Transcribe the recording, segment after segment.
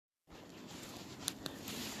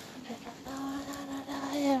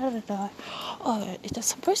oh, it was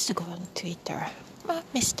supposed to go on Twitter.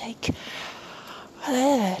 Mistake.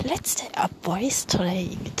 Let's take a voice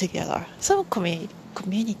training together. Some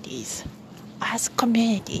communities. As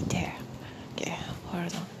community there. Okay,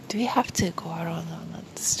 hold on. Do we have to go around on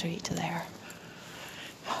the street there?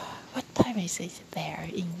 What time is it there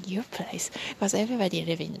in your place? Because everybody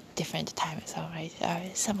live in different time zone, right?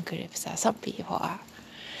 Some groups, some people are.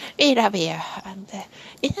 We love you. And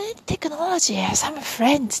in technology, some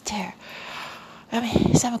friends there.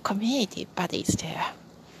 Some community buddies there.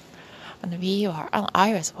 And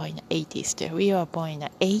I was born in the 80s too. We were born in the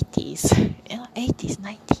 80s.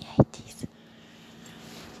 1980s.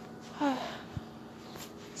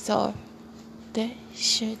 So, they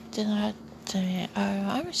should not.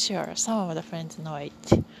 I'm sure some of the friends know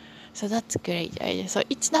it. So that's great. So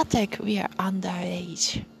it's not like we are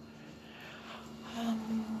underage.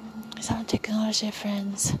 Some technology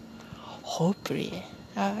friends, hopefully.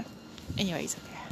 Anyways, okay.